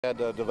Had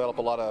to develop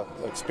a lot of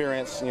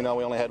experience. You know,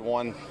 we only had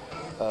one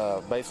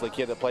basically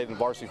kid that played in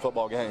varsity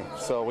football game.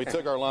 So we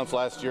took our lumps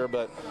last year,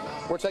 but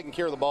we're taking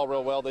care of the ball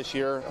real well this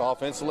year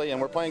offensively, and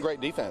we're playing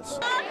great defense.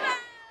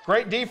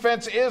 Great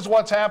defense is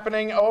what's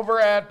happening over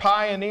at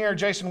Pioneer.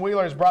 Jason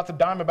Wheeler has brought the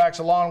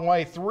Diamondbacks a long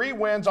way. 3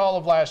 wins all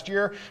of last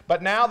year,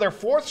 but now their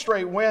 4th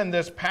straight win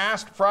this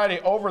past Friday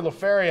over La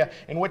Feria,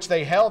 in which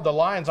they held the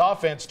Lions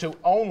offense to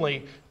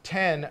only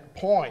 10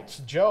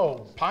 points.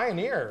 Joe,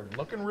 Pioneer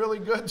looking really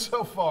good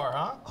so far,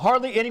 huh?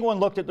 Hardly anyone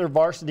looked at their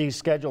varsity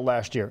schedule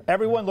last year.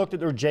 Everyone looked at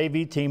their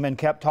JV team and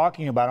kept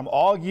talking about them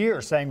all year,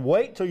 saying,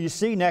 wait till you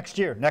see next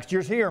year. Next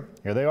year's here.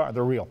 Here they are.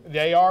 They're real.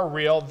 They are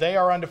real. They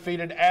are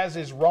undefeated, as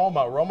is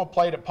Roma. Roma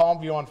played at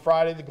Palmview on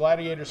Friday. The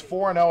Gladiators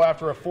 4-0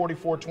 after a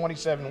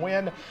 44-27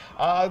 win.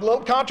 A little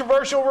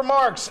controversial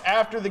remarks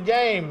after the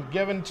game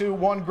given to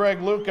one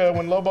Greg Luca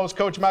when Lobos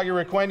coach Maggie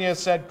Requena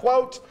said,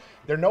 quote,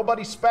 "They're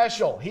nobody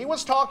special." He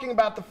was talking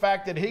about the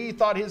fact that he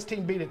thought his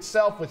team beat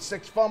itself with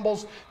 6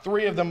 fumbles,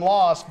 3 of them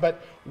lost.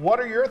 But what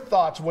are your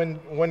thoughts when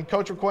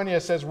Coach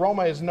Requena says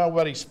Roma is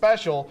nobody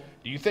special?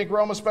 Do you think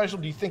Roma's special?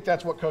 Do you think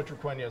that's what Coach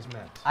Requena has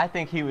meant? I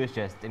think he was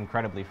just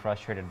incredibly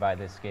frustrated by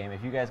this game.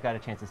 If you guys got a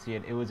chance to see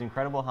it, it was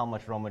incredible how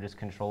much Roma just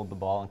controlled the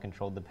ball and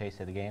controlled the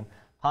pace of the game.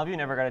 Palmview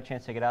never got a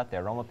chance to get out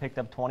there. Roma picked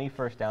up 20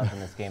 first downs in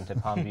this game to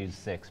Palmview's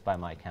 6 by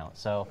my count.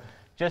 So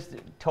just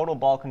total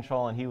ball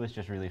control, and he was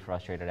just really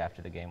frustrated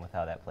after the game with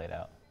how that played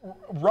out.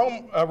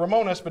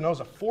 Ramon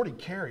Espinoza, 40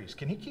 carries.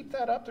 Can he keep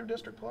that up through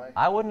district play?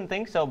 I wouldn't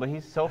think so, but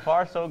he's so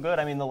far so good.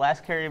 I mean, the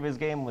last carry of his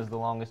game was the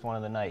longest one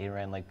of the night. He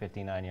ran like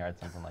 59 yards,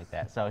 something like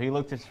that. So he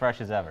looked as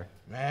fresh as ever.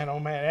 Man, oh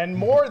man. And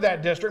more of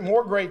that district,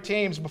 more great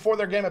teams. Before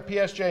their game at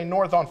PSJ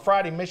North on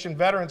Friday, Mission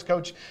Veterans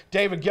coach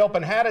David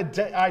Gilpin had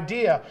an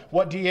idea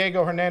what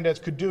Diego Hernandez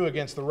could do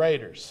against the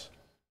Raiders.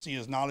 See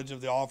his knowledge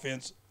of the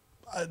offense.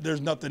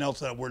 There's nothing else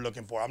that we're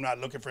looking for. I'm not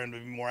looking for him to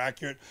be more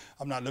accurate.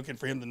 I'm not looking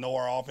for him to know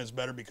our offense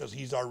better because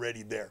he's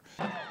already there.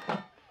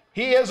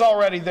 He is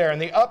already there. In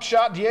the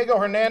upshot, Diego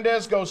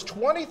Hernandez goes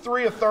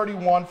 23 of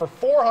 31 for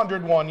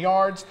 401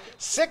 yards,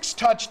 6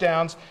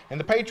 touchdowns, and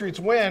the Patriots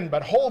win,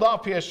 but hold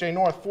off PSG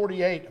North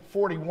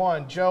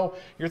 48-41. Joe,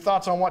 your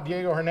thoughts on what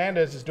Diego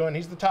Hernandez is doing?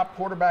 He's the top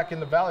quarterback in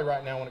the Valley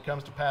right now when it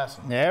comes to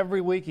passing.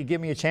 Every week you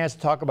give me a chance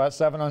to talk about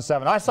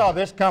 7-on-7. I saw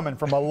this coming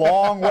from a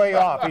long way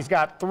off. He's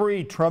got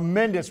 3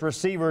 tremendous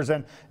receivers,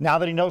 and now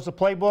that he knows the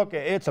playbook,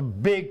 it's a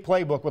big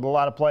playbook with a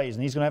lot of plays,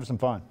 and he's going to have some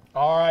fun.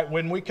 All right,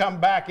 when we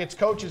come back, it's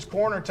Coach's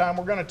Corner time.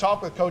 We're going to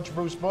talk with Coach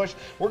Bruce Bush.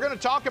 We're going to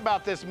talk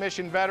about this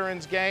Mission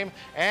Veterans game,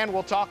 and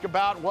we'll talk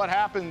about what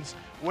happens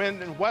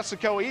when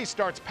Weslaco East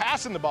starts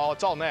passing the ball.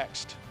 It's all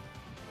next.